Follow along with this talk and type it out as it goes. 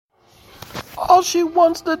all she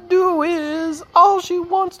wants to do is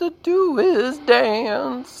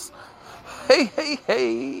dance. Hey, hey,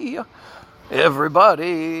 hey,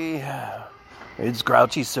 everybody, it's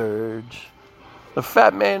Grouchy Surge, the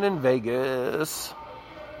fat man in Vegas.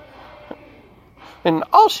 And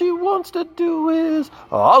all she wants to do is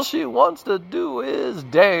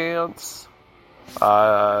dance.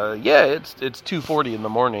 It's 2:40 in the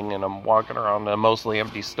morning, and I'm walking around a mostly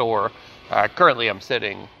empty store. Currently, I'm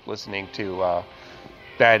sitting listening to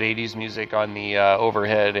bad 80s music on the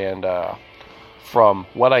overhead, and from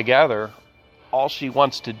what I gather, all she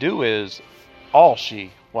wants to do is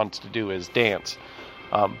dance.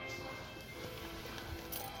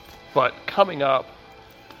 But coming up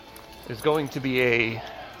is going to be a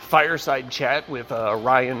fireside chat with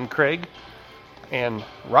Ryan Craig, and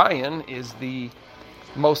Ryan is the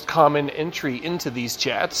most common entry into these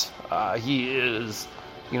chats. He is,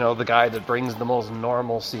 the guy that brings the most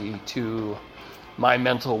normalcy to my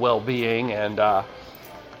mental well-being, and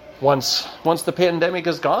once the pandemic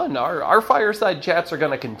is gone, our fireside chats are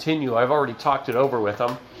going to continue. I've already talked it over with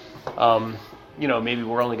him. Maybe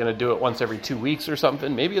we're only going to do it once every 2 weeks or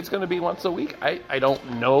something. Maybe it's going to be once a week. I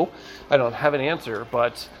don't know. I don't have an answer,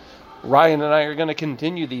 but Ryan and I are going to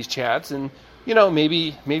continue these chats, and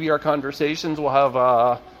maybe our conversations will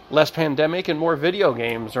have less pandemic and more video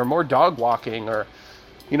games, or more dog walking, or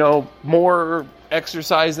more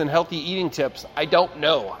exercise and healthy eating tips. I don't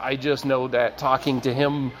know. I just know that talking to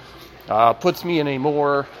him puts me in a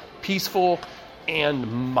more peaceful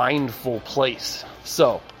and mindful place.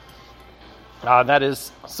 So that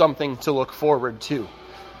is something to look forward to.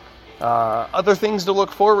 Other things to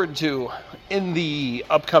look forward to in the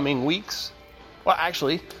upcoming weeks. Well,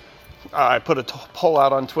 actually, I put a poll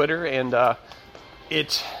out on Twitter, and the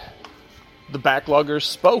backloggers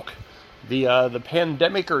spoke. The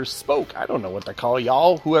pandemicers spoke. I don't know what to call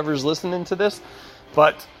y'all, whoever's listening to this,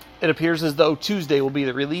 but it appears as though Tuesday will be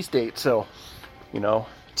the release date. So,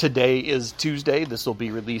 today is Tuesday. This will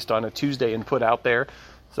be released on a Tuesday and put out there.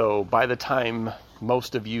 So by the time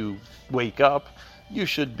most of you wake up, you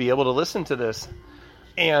should be able to listen to this.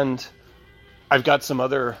 And I've got some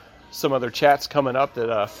other chats coming up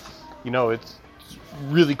that it's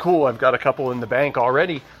really cool. I've got a couple in the bank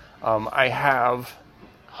already. I have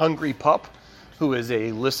Hungry Pup, who is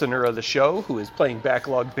a listener of the show, who is playing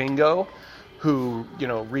Backlog Bingo, who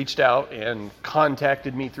reached out and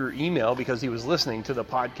contacted me through email because he was listening to the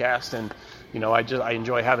podcast, and I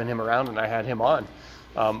enjoy having him around, and I had him on.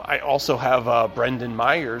 I also have Brendan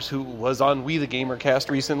Myers, who was on We the Gamercast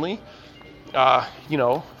recently.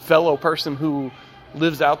 Fellow person who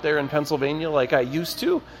lives out there in Pennsylvania like I used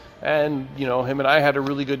to. And, him and I had a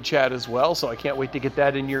really good chat as well, so I can't wait to get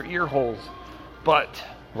that in your ear holes. But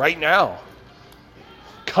right now,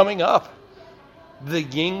 coming up, the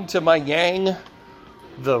yin to my yang,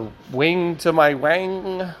 the wing to my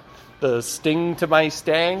wang, the sting to my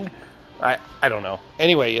stang. I don't know.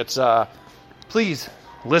 Anyway, it's please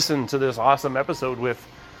listen to this awesome episode with,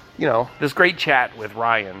 this great chat with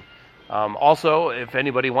Ryan. Also, if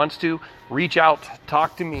anybody wants to, reach out,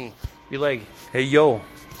 talk to me, be like, hey, yo,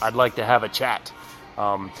 I'd like to have a chat.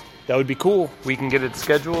 That would be cool. We can get it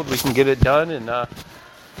scheduled, we can get it done, and,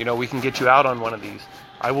 we can get you out on one of these.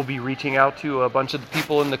 I will be reaching out to a bunch of the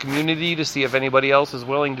people in the community to see if anybody else is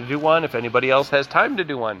willing to do one, if anybody else has time to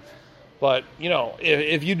do one. But,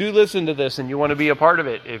 if you do listen to this and you want to be a part of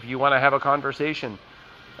it, if you want to have a conversation,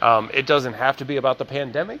 it doesn't have to be about the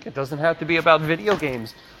pandemic. It doesn't have to be about video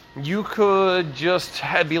games. You could just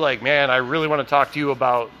be like, man, I really want to talk to you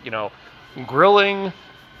about, grilling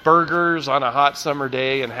burgers on a hot summer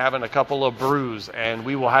day and having a couple of brews, and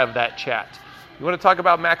we will have that chat. You want to talk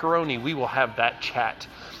about macaroni? We will have that chat.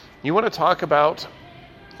 You want to talk about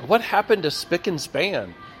what happened to Spick and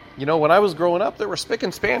Span? When I was growing up, there were Spick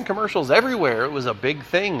and Span commercials everywhere. It was a big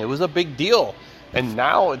thing. It was a big deal. And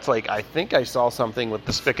now it's like, I think I saw something with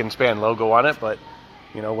the Spick and Span logo on it, but,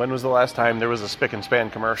 when was the last time there was a Spick and Span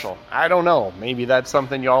commercial? I don't know. Maybe that's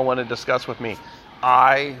something y'all want to discuss with me.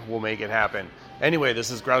 I will make it happen. Anyway, this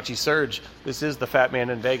is Grouchy Surge. This is the Fat Man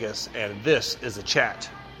in Vegas, and this is a chat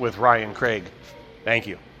with Ryan Craig. Thank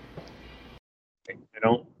you. I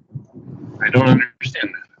don't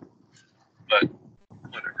understand that, but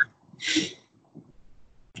whatever.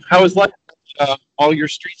 How is life? All your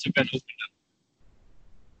streets have been opened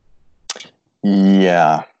up.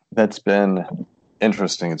 Yeah, that's been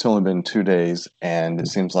interesting. It's only been 2 days, and it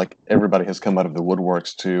seems like everybody has come out of the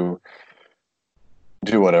woodworks to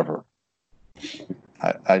do whatever.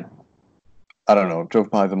 I don't know.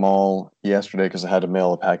 Drove by the mall yesterday because I had to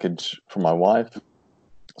mail a package for my wife,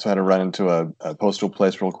 so I had to run into a postal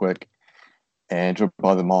place real quick. and drove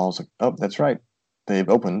by the mall. I was like, oh, that's right, they've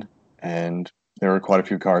opened, and there were quite a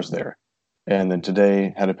few cars there. And then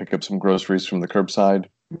today, had to pick up some groceries from the curbside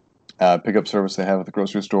pickup service they have at the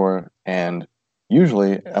grocery store. And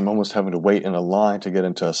usually, I'm almost having to wait in a line to get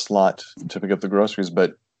into a slot to pick up the groceries,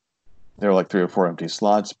 but there were like 3 or 4 empty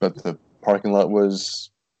slots. But the parking lot was,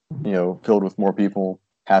 filled with more people.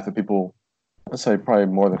 Half the people, let's say probably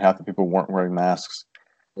more than half the people weren't wearing masks.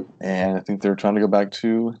 And I think they're trying to go back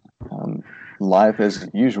to life as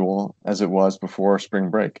usual as it was before spring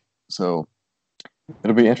break. So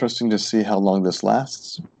it'll be interesting to see how long this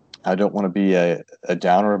lasts. I don't want to be a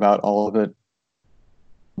downer about all of it,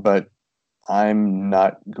 but I'm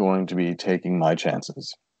not going to be taking my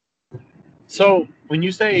chances. So when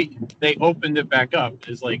you say they opened it back up,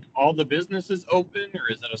 is like all the businesses open,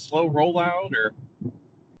 or is it a slow rollout, or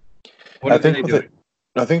what are they doing?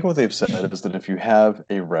 I think what they've said is that if you have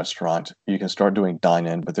a restaurant, you can start doing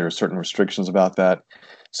dine-in, but there are certain restrictions about that.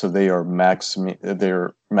 So they're maxing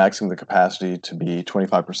the capacity to be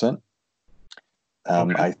 25%.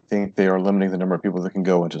 Okay. I think they are limiting the number of people that can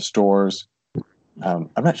go into stores. I'm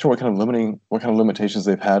not sure what kind of limitations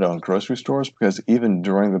they've had on grocery stores, because even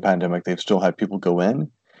during the pandemic, they've still had people go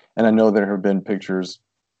in. And I know there have been pictures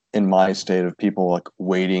in my state of people like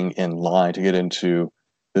waiting in line to get into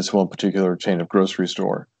this one particular chain of grocery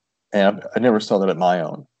store. And I never saw that at my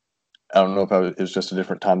own. I don't know if it was just a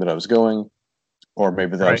different time that I was going, or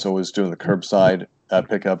maybe that I was always doing the curbside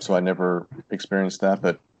pickup, so I never experienced that.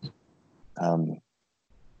 But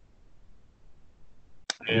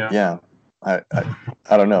yeah, I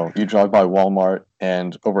don't know. You drive by Walmart,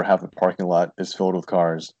 and over half the parking lot is filled with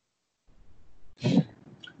cars.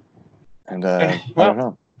 And I don't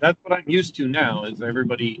know. That's what I'm used to now, is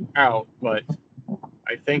everybody out. But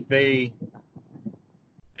I think they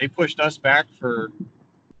pushed us back for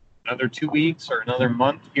another 2 weeks or another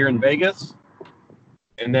month here in Vegas.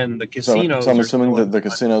 And then the casinos. So I'm assuming that the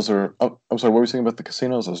casinos are. Oh, I'm sorry. What were you saying about the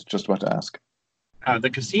casinos? I was just about to ask. The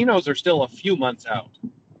casinos are still a few months out.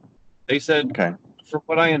 They said, okay, from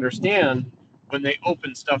what I understand, when they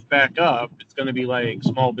open stuff back up, it's going to be like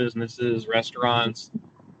small businesses, restaurants.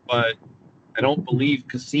 But I don't believe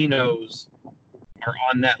casinos are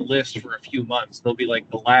on that list for a few months. They'll be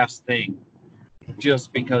like the last thing,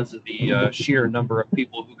 just because of the sheer number of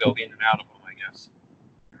people who go in and out of them, I guess.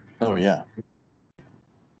 Oh, yeah.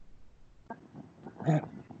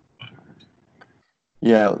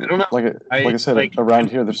 Yeah, I don't know. Like I said,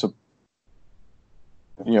 around here, there's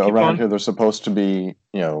here they're supposed to be,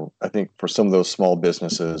 I think for some of those small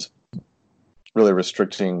businesses, really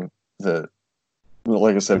restricting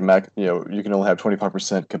like I said, you can only have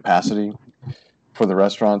 25% capacity for the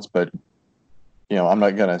restaurants, but I'm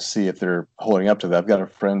not going to see if they're holding up to that. I've got a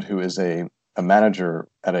friend who is a manager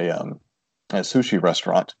at a sushi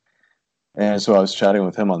restaurant. And so I was chatting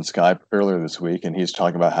with him on Skype earlier this week, and he's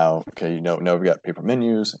talking about how, now we've got paper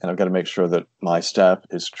menus, and I've got to make sure that my staff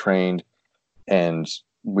is trained, and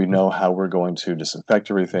we know how we're going to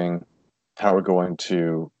disinfect everything, how we're going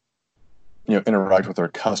to, interact with our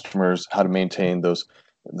customers, how to maintain those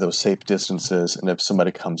safe distances, and if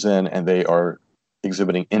somebody comes in and they are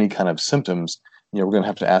exhibiting any kind of symptoms, we're going to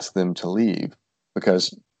have to ask them to leave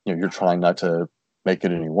because you're trying not to make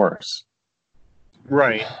it any worse.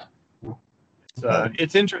 Right.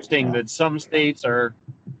 It's interesting that some states are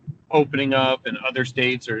opening up and other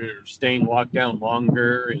states are staying locked down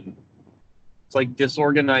longer, and it's like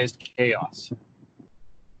disorganized chaos.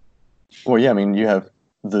 Well, yeah, I mean, you have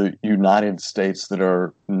the United States that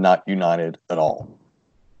are not united at all,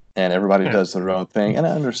 and everybody does their own thing. And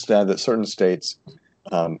I understand that certain states,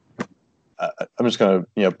 I'm just going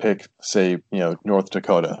to pick, say, North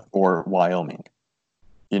Dakota or Wyoming.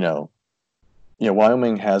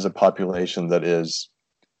 Wyoming has a population that is,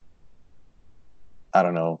 I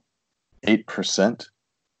don't know, 8%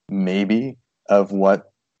 maybe of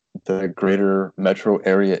what the greater metro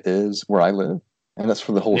area is where I live. And that's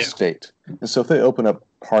for the whole state. And so if they open up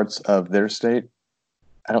parts of their state,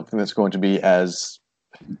 I don't think that's going to be it's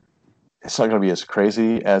not going to be as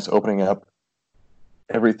crazy as opening up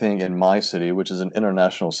everything in my city, which is an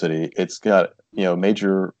international city. It's got,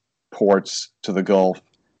 major ports to the Gulf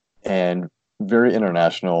and very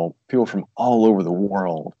international, people from all over the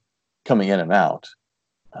world coming in and out.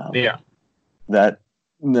 That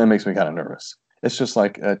makes me kind of nervous. It's just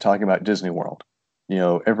like talking about Disney World.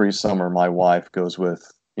 Every summer my wife goes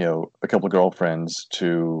with, a couple of girlfriends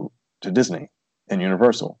to Disney and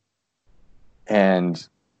Universal. And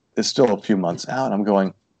it's still a few months out. I'm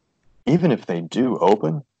going, even if they do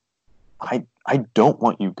open, I don't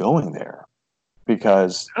want you going there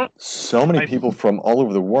because so many people from all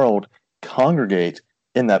over the world congregate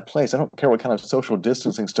in that place. I don't care what kind of social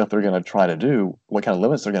distancing stuff they're going to try to do, what kind of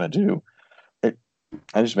limits they're going to do. It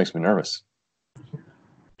just makes me nervous.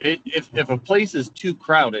 If a place is too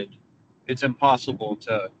crowded, it's impossible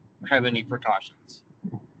to have any precautions.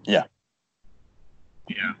 Yeah.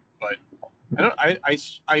 Yeah, but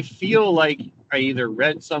I feel like I either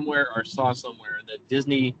read somewhere or saw somewhere that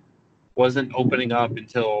Disney wasn't opening up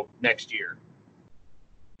until next year.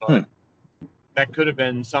 But that could have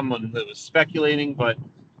been someone that was speculating, but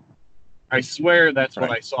I swear that's what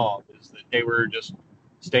I saw, is that they were just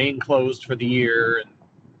staying closed for the year.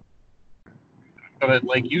 But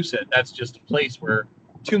like you said, that's just a place where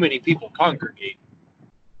too many people congregate,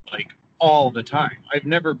 like, all the time. I've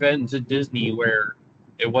never been to Disney where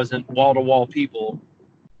it wasn't wall-to-wall people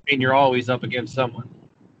and you're always up against someone.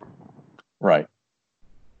 Right.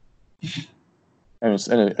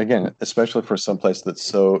 And again, especially for some place that's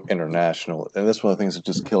so international, and that's one of the things that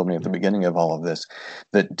just killed me at the beginning of all of this,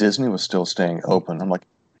 that Disney was still staying open. I'm like,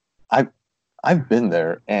 I've been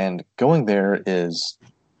there, and going there is,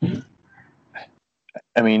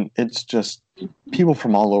 I mean, it's just people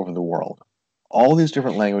from all over the world, all these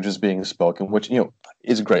different languages being spoken, which,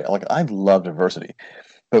 is great. Like, I love diversity,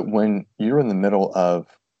 but when you're in the middle of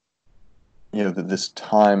this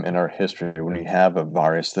time in our history when we have a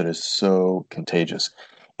virus that is so contagious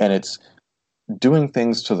and it's doing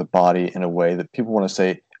things to the body in a way that people want to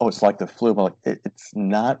say, oh, it's like the flu. But it's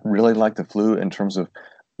not really like the flu in terms of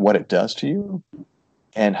what it does to you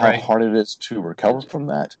and how hard it is to recover from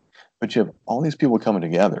that. But you have all these people coming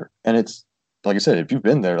together. And it's, like I said, if you've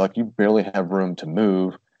been there, like, you barely have room to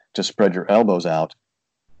move, to spread your elbows out.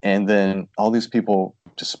 And then all these people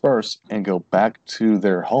disperse and go back to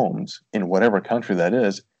their homes in whatever country that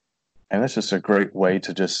is. And that's just a great way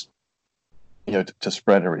to just, to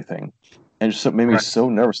spread everything. And just made me so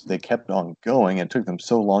nervous that they kept on going. And it took them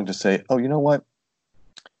so long to say, oh, you know what?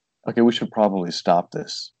 Okay, we should probably stop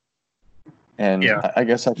this. And I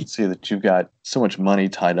guess I can see that you've got so much money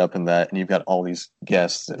tied up in that, and you've got all these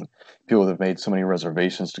guests and people that have made so many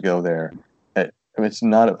reservations to go there. It's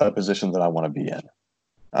not a position that I want to be in.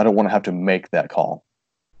 I don't want to have to make that call.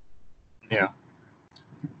 Yeah.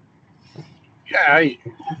 Yeah, I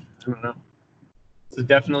don't know. It's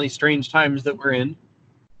definitely strange times that we're in.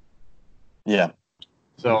 Yeah.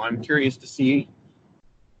 So I'm curious to see,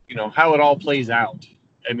 how it all plays out.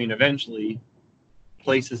 I mean, eventually,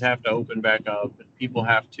 places have to open back up and people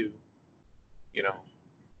have to,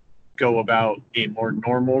 go about a more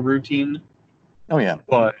normal routine. Oh, yeah.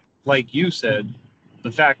 But like you said,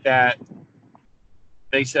 the fact that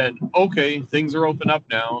they said, okay, things are open up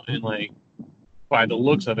now, and like, by the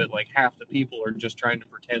looks of it, like, half the people are just trying to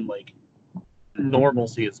pretend like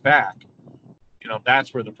normalcy is back.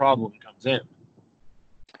 That's where the problem comes in.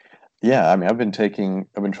 Yeah, I mean, I've been trying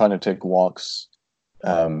to take walks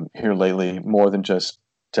here lately, more than just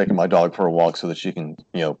taking my dog for a walk so that she can,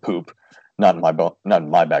 poop, not in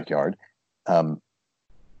my backyard. But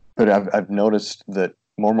I've noticed that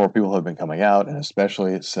more and more people have been coming out, and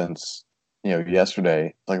especially since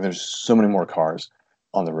yesterday, like, there's so many more cars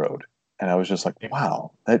on the road, and I was just like,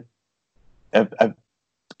 wow, I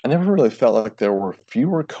never really felt like there were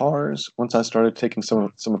fewer cars once I started taking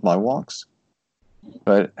some of my walks.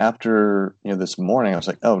 But after this morning, I was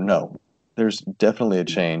like, oh no, there's definitely a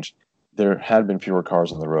change. There had been fewer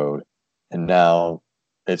cars on the road, and now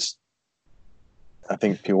I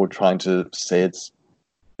think people are trying to say it's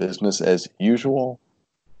business as usual,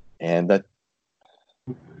 and that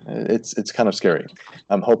it's kind of scary.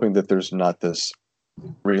 I'm hoping that there's not this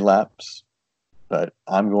relapse, but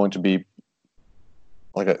I'm going to be,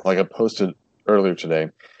 like I posted earlier today,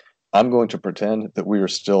 I'm going to pretend that we are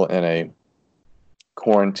still in a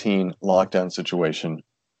quarantine lockdown situation.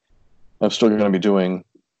 I'm still going to be doing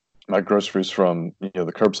my groceries from the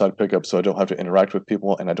curbside pickup, so I don't have to interact with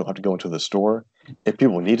people and I don't have to go into the store. If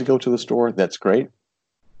people need to go to the store, that's great.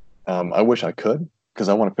 I wish I could, because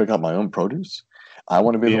I want to pick up my own produce. I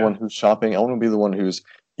want to be the one who's shopping. I want to be the one who's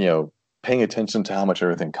paying attention to how much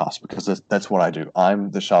everything costs, because that's what I do.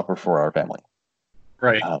 I'm the shopper for our family.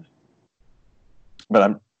 Right. But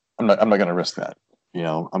I'm not going to risk that. I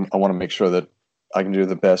want to make sure that I can do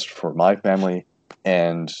the best for my family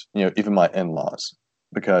and even my in-laws,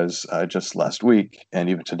 because just last week and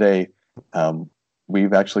even today,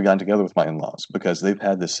 we've actually gotten together with my in-laws because they've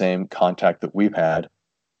had the same contact that we've had,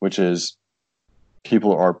 which is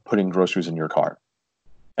people are putting groceries in your car,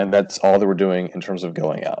 and that's all they were doing in terms of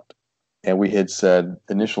going out. And we had said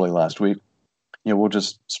initially last week, we'll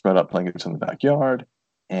just spread out blankets in the backyard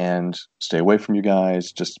and stay away from you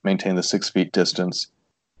guys, just maintain the 6 feet distance.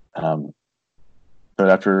 But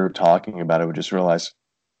after talking about it, we just realized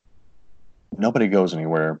nobody goes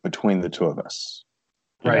anywhere between the two of us.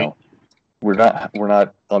 You Right. know, we're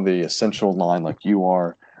not on the essential line like you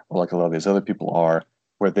are, or like a lot of these other people are,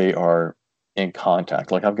 where they are in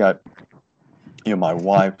contact. Like I've got, my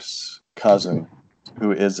wife's cousin,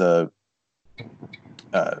 who is a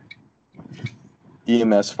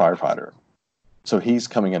EMS firefighter. So he's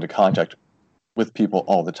coming into contact with people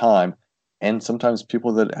all the time, and sometimes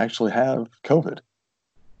people that actually have COVID.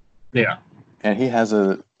 Yeah. And he has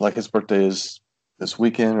his birthday is this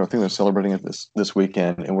weekend, or I think they're celebrating it this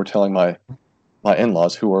weekend, and we're telling my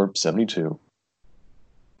in-laws, who are 72,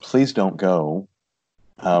 please don't go.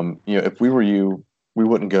 If we were you, we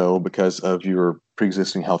wouldn't go because of your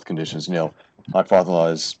pre-existing health conditions. My father-in-law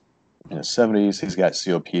is in his 70s. He's got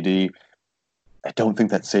COPD. I don't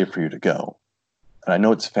think that's safe for you to go. And I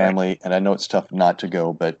know it's family, and I know it's tough not to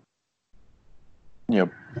go, but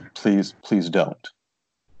please don't.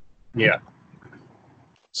 Yeah.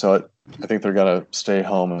 So I think they're gonna stay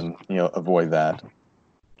home and avoid that.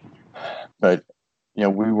 But we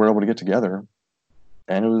were able to get together,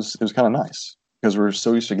 and it was kind of nice because we're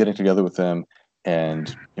so used to getting together with them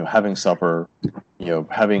and having supper,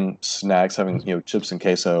 having snacks, having chips and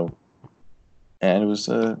queso, and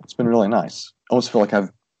it's been really nice. I almost feel like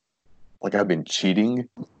I've been cheating,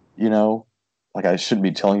 like I shouldn't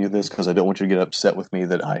be telling you this because I don't want you to get upset with me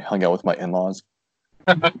that I hung out with my in-laws.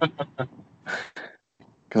 Because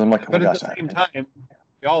I'm like, oh my But at gosh, the same time,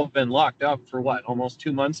 y'all have been locked up for what, almost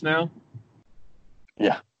 2 months now?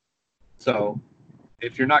 Yeah. So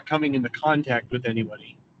if you're not coming into contact with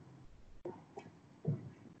anybody,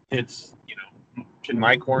 it's, can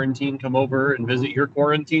my quarantine come over and visit your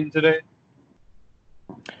quarantine today?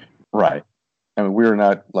 Right. I mean, we're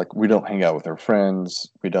not we don't hang out with our friends.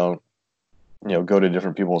 We don't, go to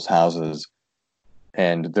different people's houses,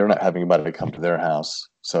 and they're not having anybody come to their house.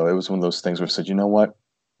 So it was one of those things where I said, you know what?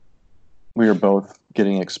 We are both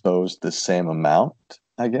getting exposed the same amount,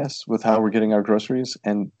 I guess, with how we're getting our groceries,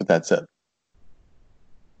 but that's it.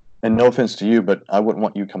 And no offense to you, but I wouldn't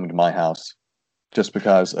want you coming to my house just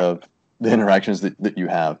because of the interactions that you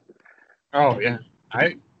have. Oh yeah,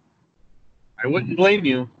 I wouldn't blame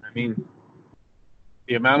you. I mean,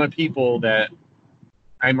 the amount of people that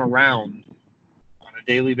I'm around on a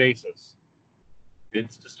daily basis,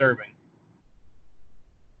 it's disturbing.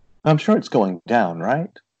 I'm sure it's going down,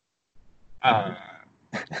 right?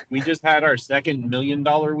 We just had our second $1 million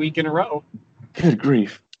week in a row. Good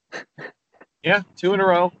grief. Yeah, 2 in a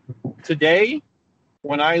row. Today,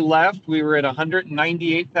 when I left, we were at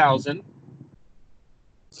 198,000.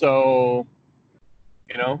 So,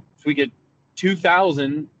 if we get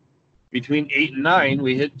 2,000 between 8 and 9,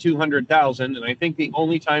 we hit 200,000. And I think the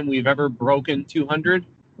only time we've ever broken 200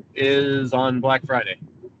 is on Black Friday.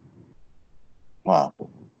 Wow.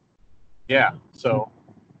 Yeah. So,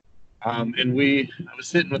 and I was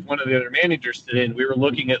sitting with one of the other managers today, and we were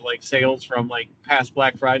looking at sales from past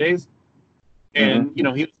Black Fridays. And, he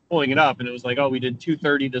was pulling it up, and it was we did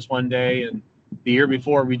 230 this one day, and the year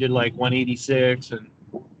before we did 186. And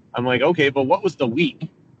I'm like, okay, but what was the week?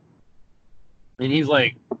 And he's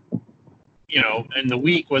like, and the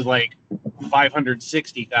week was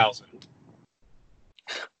 560,000.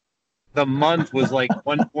 The month was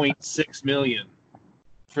 1.6 million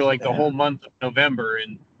for the whole month of November.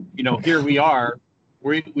 And, here we are,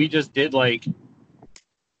 we just did I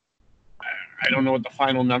don't know what the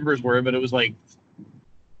final numbers were, but it was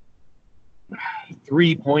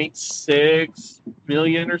 3.6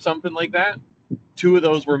 million or something like that. 2 of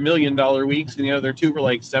those were $1 million weeks, and the other 2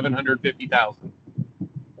 were 750,000.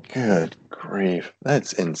 Good grief,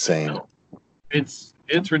 that's insane. It's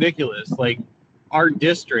ridiculous. Our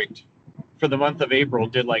district for the month of April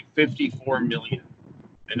did 54 million,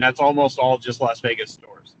 and that's almost all just Las Vegas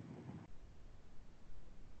stores.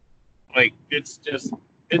 It's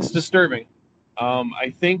disturbing.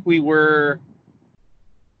 I think we were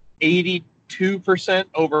 82%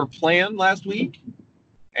 over plan last week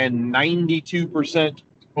and 92%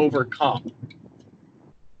 over comp.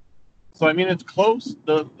 So, I mean, it's close.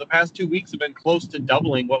 The past 2 weeks have been close to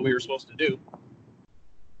doubling what we were supposed to do.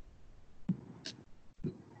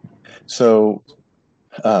 So,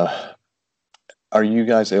 are you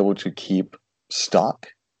guys able to keep stock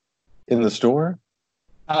in the store?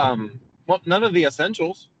 Well, none of the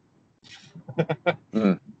essentials.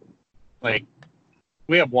 We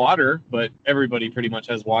have water, but everybody pretty much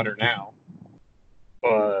has water now.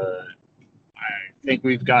 But I think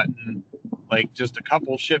we've gotten just a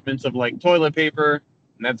couple shipments of toilet paper,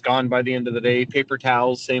 and that's gone by the end of the day. Paper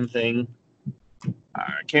towels, same thing.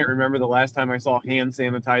 I can't remember the last time I saw hand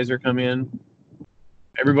sanitizer come in.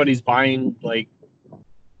 Everybody's buying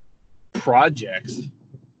projects.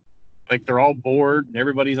 Like they're all bored and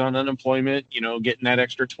everybody's on unemployment, getting that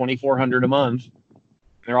extra $2,400 a month.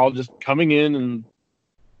 They're all just coming in and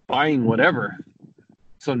buying whatever.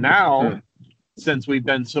 So now, since we've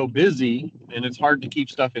been so busy and it's hard to keep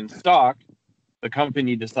stuff in stock, the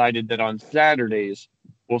company decided that on Saturdays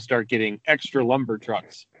we'll start getting extra lumber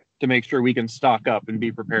trucks to make sure we can stock up and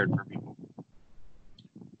be prepared for people.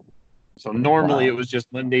 So normally it was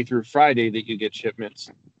just Monday through Friday that you get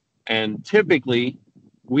shipments. And typically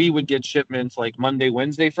we would get shipments like Monday,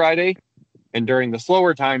 Wednesday, Friday. And during the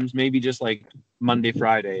slower times, maybe just like Monday,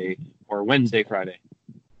 Friday or Wednesday, Friday.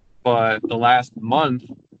 But the last month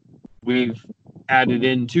we've added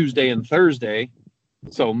in Tuesday and Thursday.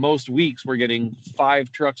 So most weeks we're getting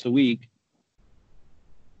 5 trucks a week.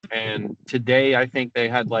 And today I think they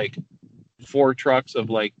had like 4 trucks of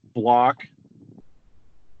like block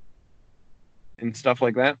and stuff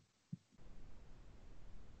like that.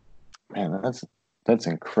 Man, that's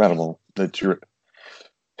incredible that you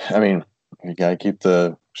gotta keep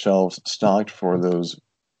the shelves stocked for those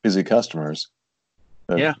busy customers.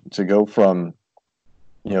 But yeah. To go from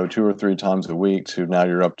 2 or 3 times a week to now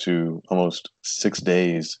you're up to almost 6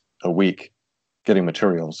 days a week getting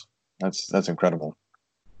materials. That's incredible.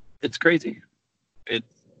 It's crazy. It's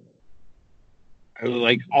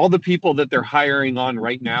like all the people that they're hiring on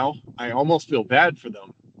right now, I almost feel bad for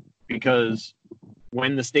them, because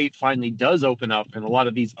when the state finally does open up and a lot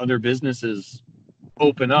of these other businesses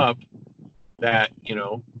open up that,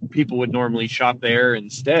 people would normally shop there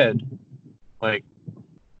instead, like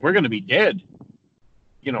we're going to be dead,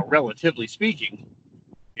 relatively speaking,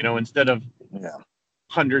 instead of $120,000,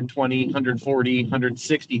 $140,000,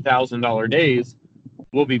 $160,000 days,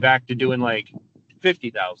 we'll be back to doing like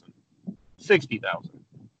 50,000, 60,000.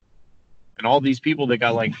 And all these people that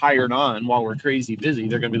got like hired on while we're crazy busy,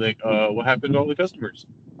 they're going to be like, what happened to all the customers?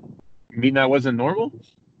 You mean that wasn't normal?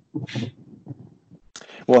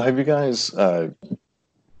 Well, have you guys, I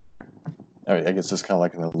guess it's kind of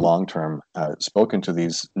like in the long term, spoken to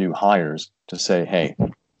these new hires to say, hey,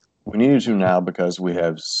 we need you now because we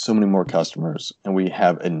have so many more customers and we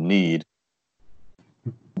have a need.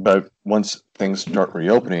 But once things start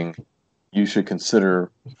reopening, you should consider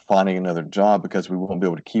finding another job because we won't be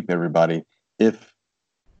able to keep everybody if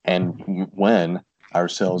and when our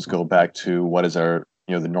sales go back to what is our,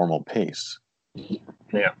 the normal pace.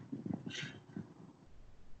 Yeah.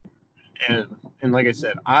 And like I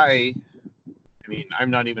said, I'm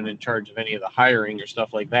not even in charge of any of the hiring or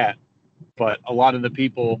stuff like that. But a lot of the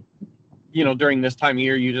people, during this time of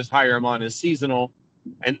year, you just hire them on as seasonal.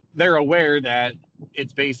 And they're aware that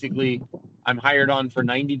it's basically, I'm hired on for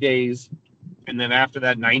 90 days. And then after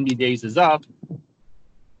that 90 days is up,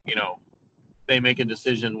 they make a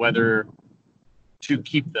decision whether to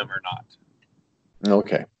keep them or not.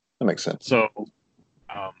 Okay. That makes sense. So,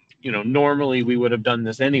 normally we would have done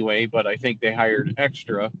this anyway, but I think they hired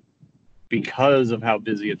extra because of how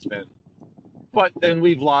busy it's been. But then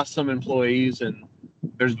we've lost some employees, and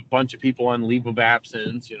there's a bunch of people on leave of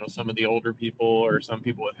absence, some of the older people or some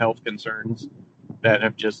people with health concerns that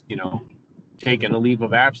have just, taken a leave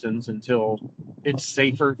of absence until it's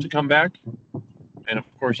safer to come back. And of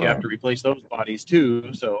course you have to replace those bodies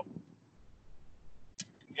too. So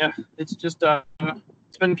yeah, it's just,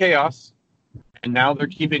 it's been chaos. And now they're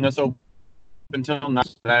keeping us open until now.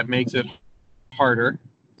 That makes it harder.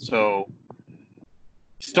 So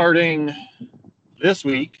starting this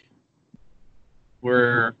week,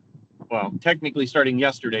 we're, technically starting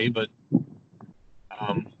yesterday, but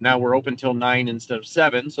now we're open till 9 instead of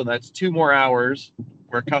 7. So that's 2 more hours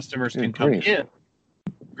where customers can come in.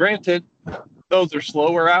 Granted, those are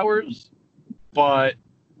slower hours, but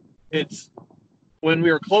it's, when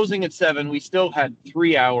we were closing at 7, we still had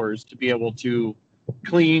 3 hours to be able to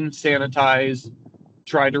clean, sanitize,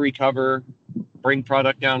 try to recover, bring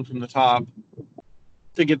product down from the top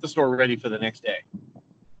to get the store ready for the next day.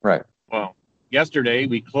 Right. Well, yesterday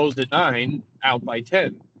we closed at 9, out by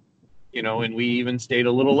 10, and we even stayed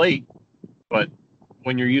a little late. But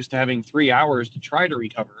when you're used to having 3 hours to try to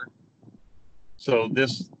recover, so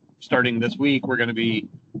starting this week, we're going to be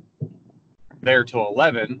there till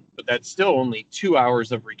 11, but that's still only 2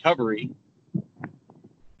 hours of recovery.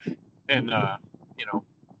 And,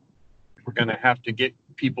 we're going to have to get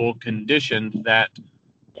people conditioned that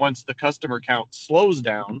once the customer count slows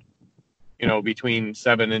down, between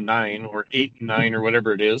 7 and 9 or 8 and 9 or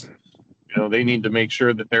whatever it is, they need to make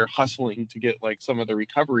sure that they're hustling to get like some of the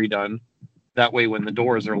recovery done. That way, when the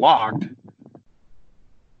doors are locked,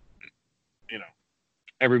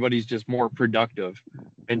 everybody's just more productive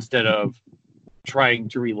instead of trying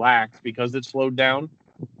to relax because it's slowed down.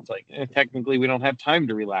 It's like, technically we don't have time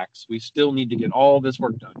to relax. We still need to get all this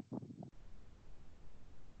work done.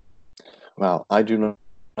 Well, I do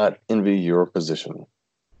not envy your position.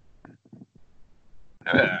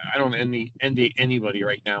 I don't envy anybody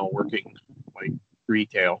right now working like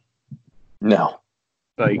retail. No.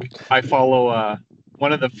 Like I follow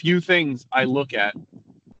one of the few things I look at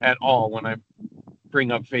all when I bring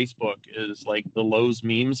up Facebook is like the Lowe's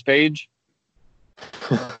memes page.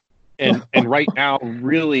 and right now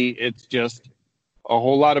really it's just a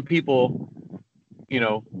whole lot of people,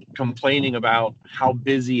 complaining about how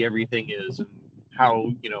busy everything is and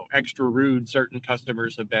how, extra rude certain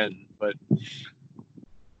customers have been. But,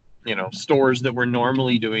 stores that were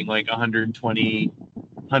normally doing like $120,000,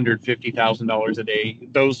 $150,000 a day,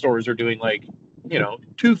 those stores are doing like,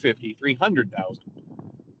 $250,000,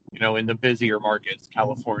 $300,000, in the busier markets,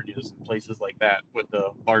 California's and places like that with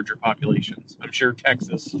the larger populations. I'm sure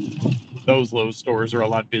Texas, those Lowe's stores are a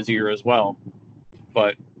lot busier as well.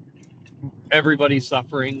 But everybody's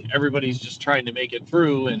suffering. Everybody's just trying to make it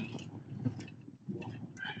through. And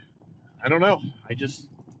I don't know.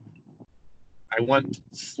 I want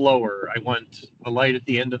slower. I want a light at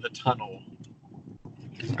the end of the tunnel.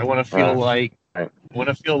 I want to feel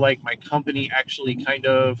like my company actually kind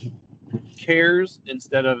of cares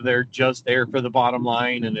instead of they're just there for the bottom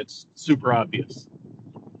line and it's super obvious.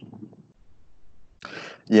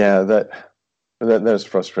 Yeah, that is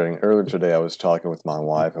frustrating. Earlier today, I was talking with my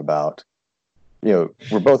wife about,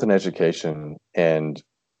 we're both in education, and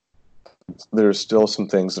there's still some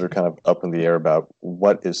things that are kind of up in the air about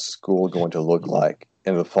what is school going to look like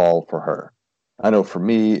in the fall for her. I know for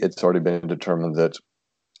me, it's already been determined that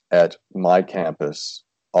at my campus,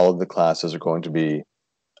 all of the classes are going to be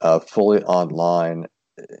fully online,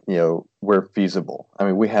 where feasible. I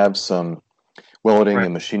mean, we have some welding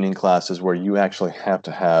and machining classes where you actually have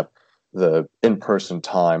to have the in-person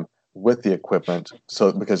time with the equipment.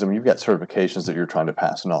 So, because you've got certifications that you're trying to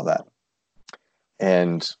pass and all that.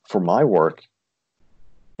 And for my work,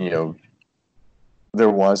 there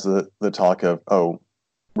was the talk of,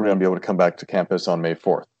 we're going to be able to come back to campus on May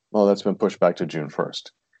 4th. Well, that's been pushed back to June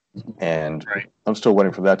 1st. And I'm still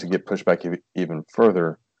waiting for that to get pushed back even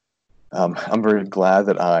further. I'm very glad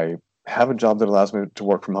that I have a job that allows me to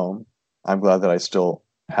work from home. I'm glad that I still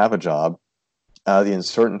have a job. The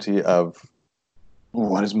uncertainty of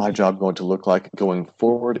what is my job going to look like going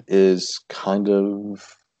forward is kind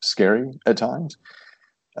of scary at times.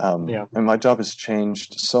 And my job has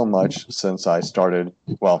changed so much since I started.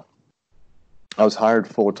 Well, I was hired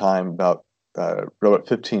full-time about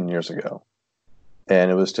 15 years ago,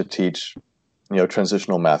 and it was to teach,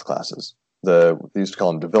 transitional math classes. They used to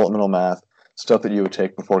call them developmental math, stuff that you would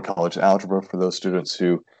take before college algebra for those students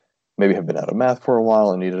who maybe have been out of math for a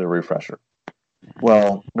while and needed a refresher.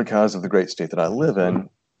 Well, because of the great state that I live in,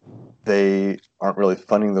 they aren't really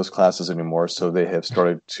funding those classes anymore, so they have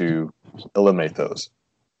started to eliminate those.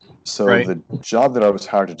 So the job that I was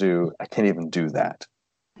hired to do, I can't even do that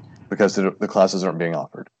because the classes aren't being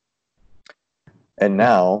offered. And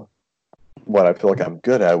now, what I feel like I'm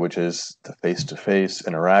good at, which is the face-to-face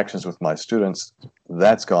interactions with my students,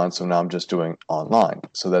 that's gone, so now I'm just doing online.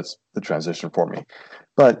 So that's the transition for me.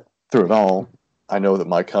 But through it all, I know that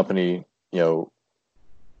my company,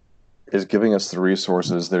 is giving us the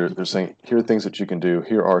resources. They're saying, here are things that you can do.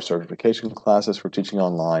 Here are certification classes for teaching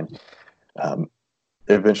online.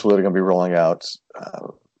 Eventually, they're going to be rolling out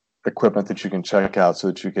equipment that you can check out so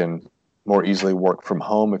that you can more easily work from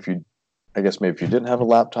home if you didn't have a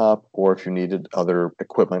laptop or if you needed other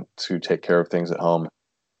equipment to take care of things at home.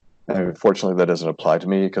 And unfortunately, that doesn't apply to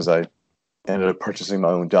me because I ended up purchasing my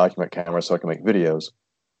own document camera so I can make videos.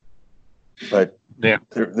 But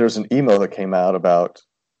there's an email that came out about,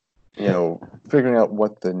 figuring out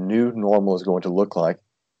what the new normal is going to look like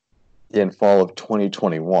in fall of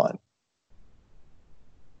 2021.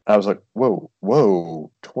 I was like,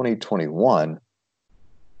 whoa, 2021.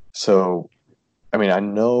 So, I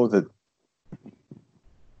know that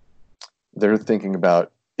they're thinking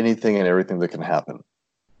about anything and everything that can happen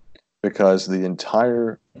because the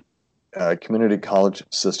entire community college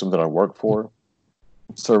system that I work for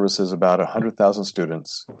services about 100,000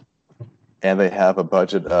 students, and they have a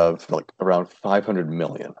budget of around $500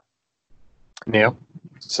 million. Yeah.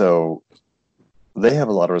 So they have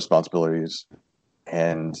a lot of responsibilities,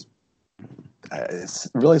 and it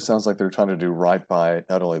really sounds like they're trying to do right by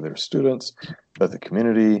not only their students, but the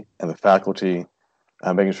community and the faculty,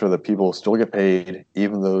 making sure that people still get paid,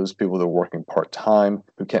 even those people that are working part-time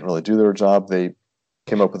who can't really do their job. They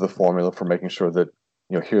came up with a formula for making sure that,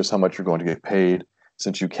 here's how much you're going to get paid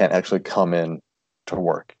since you can't actually come in to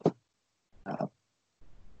work.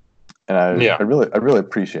 And I really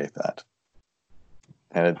appreciate that.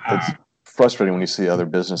 And it's frustrating when you see other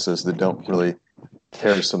businesses that don't really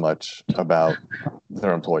cares so much about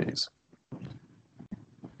their employees.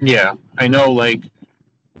 Yeah, I know. Like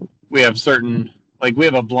we have we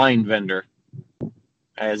have a blind vendor,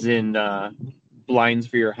 as in blinds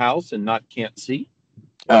for your house and not can't see.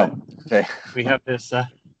 Well, Okay. we have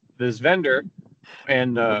this vendor,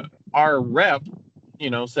 and our rep,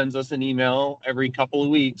 sends us an email every couple of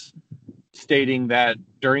weeks stating that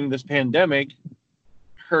during this pandemic,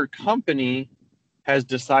 her company has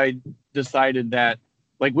decided that,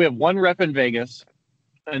 like, we have one rep in Vegas,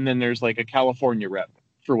 and then there's like a California rep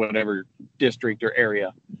for whatever district or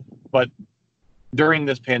area. But during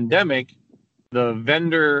this pandemic, the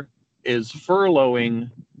vendor is furloughing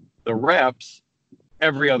the reps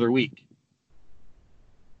every other week.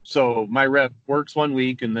 So my rep works one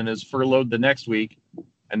week and then is furloughed the next week.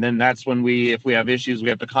 And then that's when if we have issues, we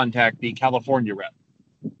have to contact the California rep.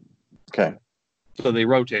 Okay. So they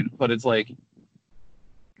rotate. But it's like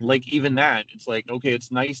even that, it's like, okay,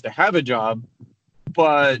 it's nice to have a job,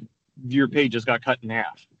 but your pay just got cut in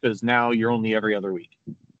half because now you're only every other week.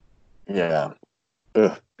 Yeah.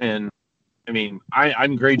 Ugh. And I mean,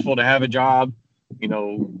 I'm grateful to have a job.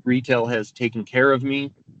 Retail has taken care of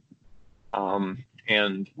me.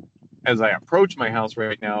 And as I approach my house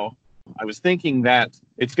right now, I was thinking that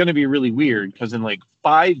it's going to be really weird because in like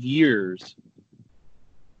 5 years,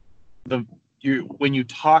 when you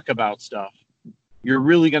talk about stuff, you're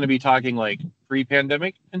really going to be talking like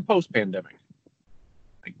pre-pandemic and post-pandemic.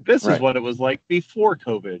 Like this is what it was like before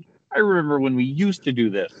COVID. I remember when we used to do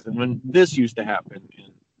this and when this used to happen.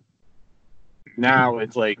 And now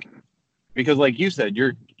it's like, because like you said,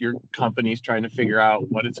 your company's trying to figure out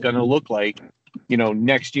what it's going to look like,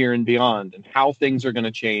 next year and beyond, and how things are going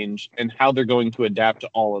to change and how they're going to adapt to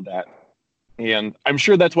all of that. And I'm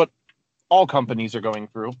sure that's what all companies are going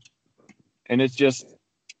through. And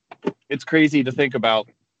it's crazy to think about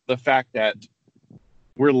the fact that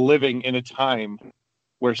we're living in a time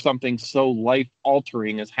where something so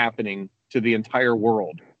life-altering is happening to the entire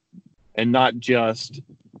world, and not just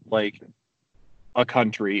like a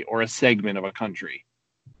country or a segment of a country.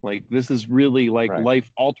 Like this is really like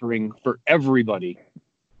life-altering for everybody.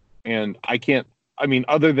 And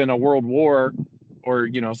other than a world war or,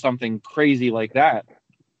 something crazy like that,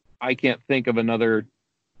 I can't think of another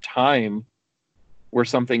time where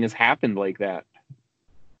something has happened like that.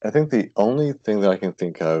 I think the only thing that I can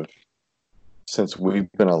think of since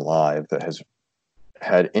we've been alive that has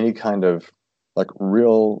had any kind of like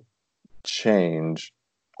real change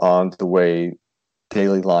on the way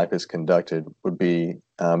daily life is conducted would be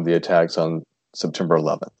the attacks on September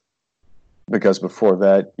 11th. Because before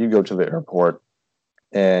that, you go to the airport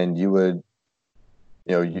and you would,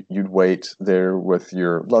 you'd wait there with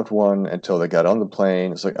your loved one until they got on the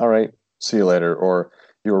plane. It's like, all right, see you later. Or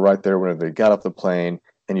you were right there when they got off the plane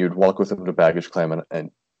and you'd walk with them to baggage claim,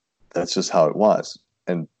 and that's just how it was.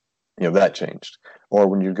 And, that changed. Or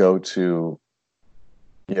when you go to,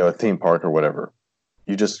 a theme park or whatever,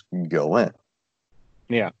 you just go in.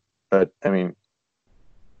 Yeah. But,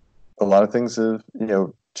 a lot of things have,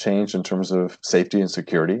 changed in terms of safety and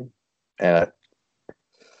security. And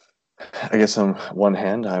I guess on one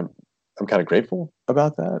hand, I'm kind of grateful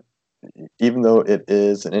about that, even though it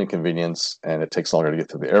is an inconvenience and it takes longer to get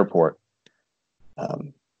to the airport.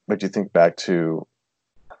 But you think back to,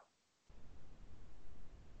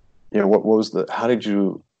 how did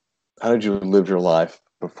you live your life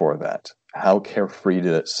before that? How carefree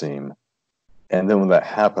did it seem? And then when that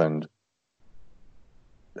happened,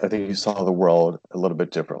 I think you saw the world a little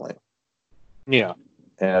bit differently. Yeah.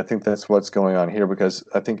 And I think that's what's going on here, because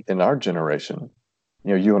I think in our generation,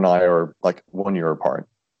 you and I are like 1 year apart.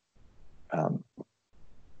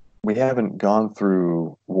 We haven't gone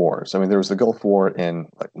through wars. There was the Gulf War in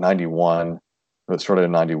like 91. It started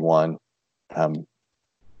in 91. But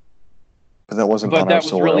that wasn't on our soil. But that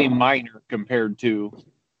was really minor compared to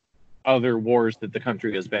other wars that the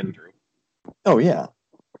country has been through. Oh, yeah.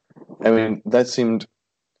 That seemed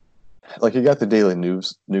like you got the daily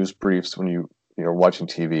news briefs when you were watching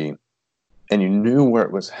TV, and you knew where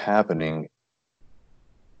it was happening.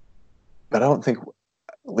 But I don't think,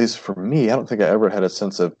 at least for me, I don't think I ever had a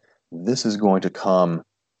sense of this is going to come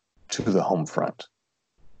to the home front.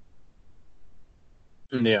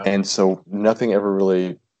 Yeah. And so nothing ever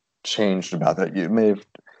really changed about that.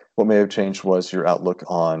 What may have changed was your outlook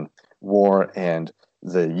on war and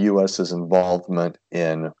the U.S.'s involvement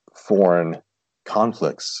in foreign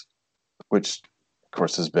conflicts, which, of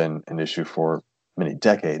course, has been an issue for many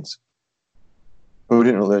decades. But we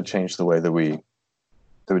didn't really change the way that we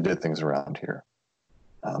did things around here.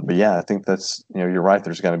 But yeah, I think that's, you're right.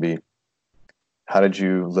 There's going to be, how did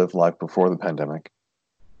you live life before the pandemic?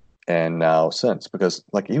 and now since. Because,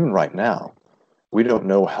 like, even right now, we don't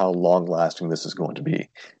know how long lasting this is going to be.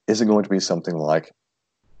 Is it going to be something like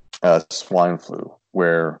swine flu,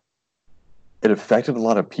 where it affected a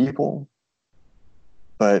lot of people,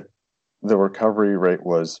 but the recovery rate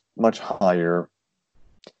was much higher,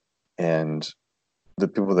 and the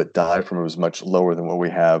people that died from it was much lower than what we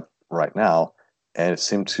have right now? And it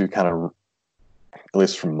seemed to kind of, at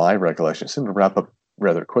least from my recollection, it seemed to wrap up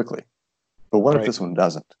rather quickly. But what if this one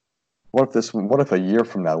doesn't? What if a year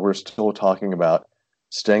from now we're still talking about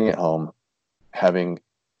staying at home, having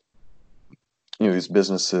these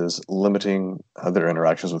businesses limiting their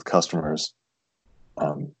interactions with customers?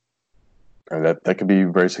 That could be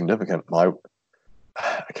very significant. I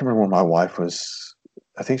can't remember when my wife was.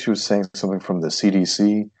 I think she was saying something from the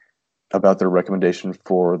CDC about their recommendation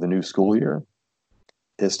for the new school year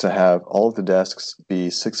is to have all of the desks be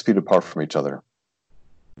 6 feet apart from each other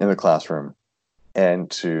in the classroom,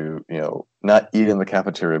 and to not eat in the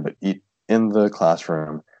cafeteria but eat in the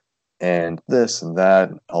classroom, and this and that,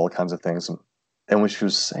 and all kinds of things. And when she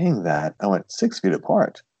was saying that, I went, 6 feet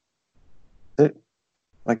apart.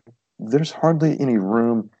 There's hardly any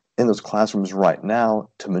room in those classrooms right now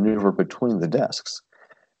to maneuver between the desks.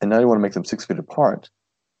 And now you want to make them 6 feet apart.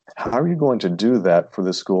 How are you going to do that for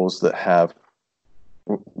the schools that have,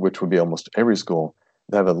 which would be almost every school,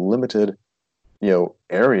 that have a limited,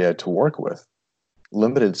 area to work with,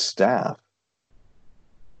 limited staff?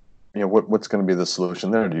 What's going to be the solution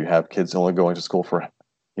there? Do you have kids only going to school for,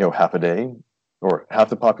 half a day, or half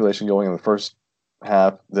the population going in the first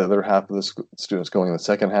half, the other half of the students going in the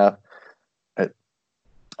second half?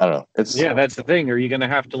 I don't know. That's the thing. Are you going to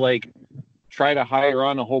have to try to hire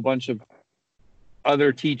on a whole bunch of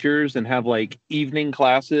other teachers and have evening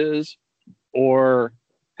classes, or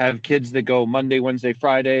have kids that go Monday, Wednesday,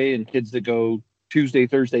 Friday, and kids that go Tuesday,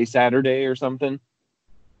 Thursday, Saturday, or something?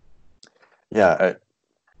 Yeah.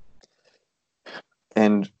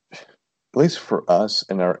 And at least for us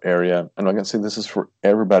in our area, and I'm going to say this is for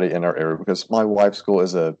everybody in our area, because my wife's school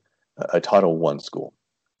is a Title I school.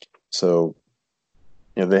 So,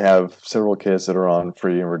 they have several kids that are on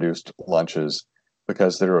free and reduced lunches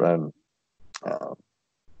because they're on, I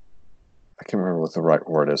can't remember what the right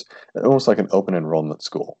word is, almost like an open enrollment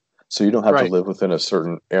school. So you don't have to live within a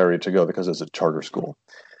certain area to go because it's a charter school.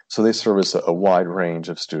 So they service a wide range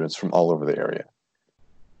of students from all over the area.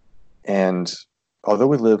 And although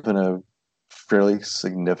we live in a fairly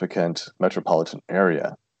significant metropolitan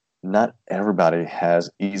area, not everybody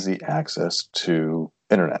has easy access to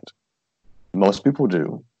internet. Most people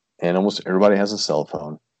do, and almost everybody has a cell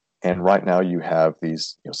phone. And right now you have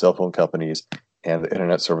these cell phone companies and the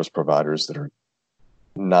internet service providers that are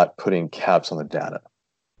not putting caps on the data.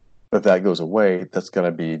 But if that goes away, that's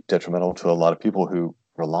going to be detrimental to a lot of people who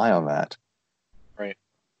rely on that. Right.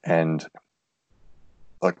 And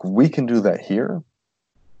we can do that here,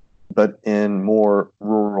 but in more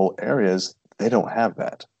rural areas, they don't have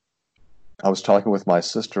that. I was talking with my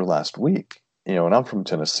sister last week, and I'm from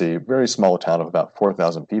Tennessee, very small town of about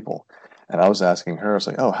 4,000 people. And I was asking her, I was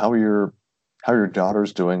like, "Oh, how are your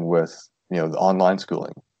daughters doing with, the online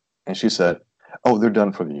schooling?" And she said, "Oh, they're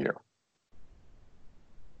done for the year."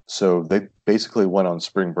 So they basically went on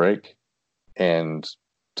spring break and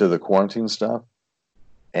to the quarantine stuff.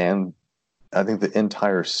 And I think the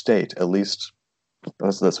entire state, at least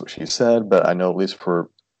that's what she said, but I know at least for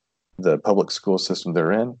the public school system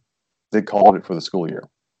they're in, they called it for the school year.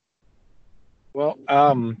 Well,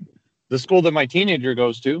 the school that my teenager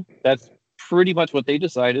goes to, that's pretty much what they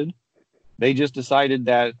decided. They just decided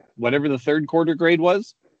that whatever the third quarter grade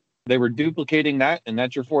was, they were duplicating that, and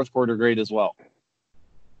that's your fourth quarter grade as well.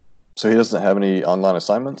 So he doesn't have any online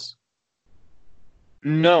assignments?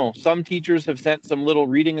 No. Some teachers have sent some little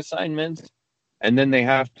reading assignments, and then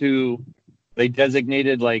they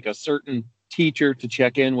designated a certain teacher to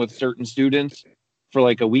check in with certain students for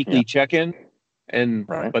a weekly check-in.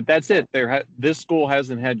 But that's it. This school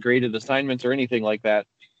hasn't had graded assignments or anything like that.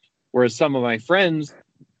 Whereas some of my friends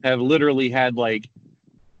have literally had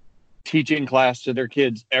teaching class to their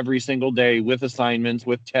kids every single day with assignments,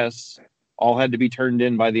 with tests, all had to be turned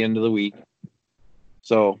in by the end of the week.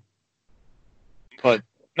 So, but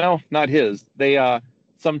no, not his.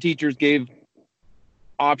 Some teachers gave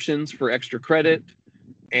options for extra credit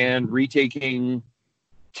and retaking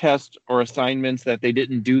tests or assignments that they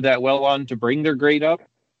didn't do that well on to bring their grade up,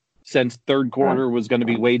 since third quarter was going to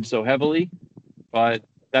be weighed so heavily. But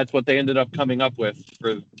that's what they ended up coming up with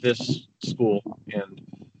for this school. And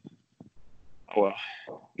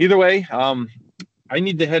either way, I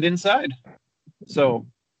need to head inside. So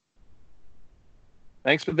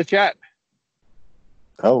thanks for the chat.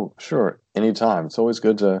 Oh, sure. Anytime. It's always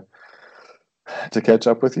good to to catch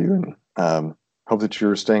up with you, and hope that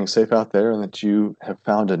you're staying safe out there and that you have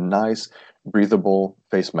found a nice, breathable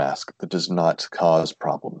face mask that does not cause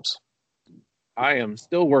problems. I am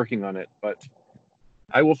still working on it, but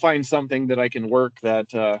I will find something that I can work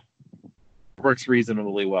that works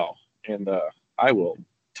reasonably well. And I will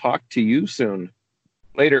talk to you soon.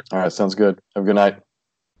 Later. All right, sounds good. Have a good night.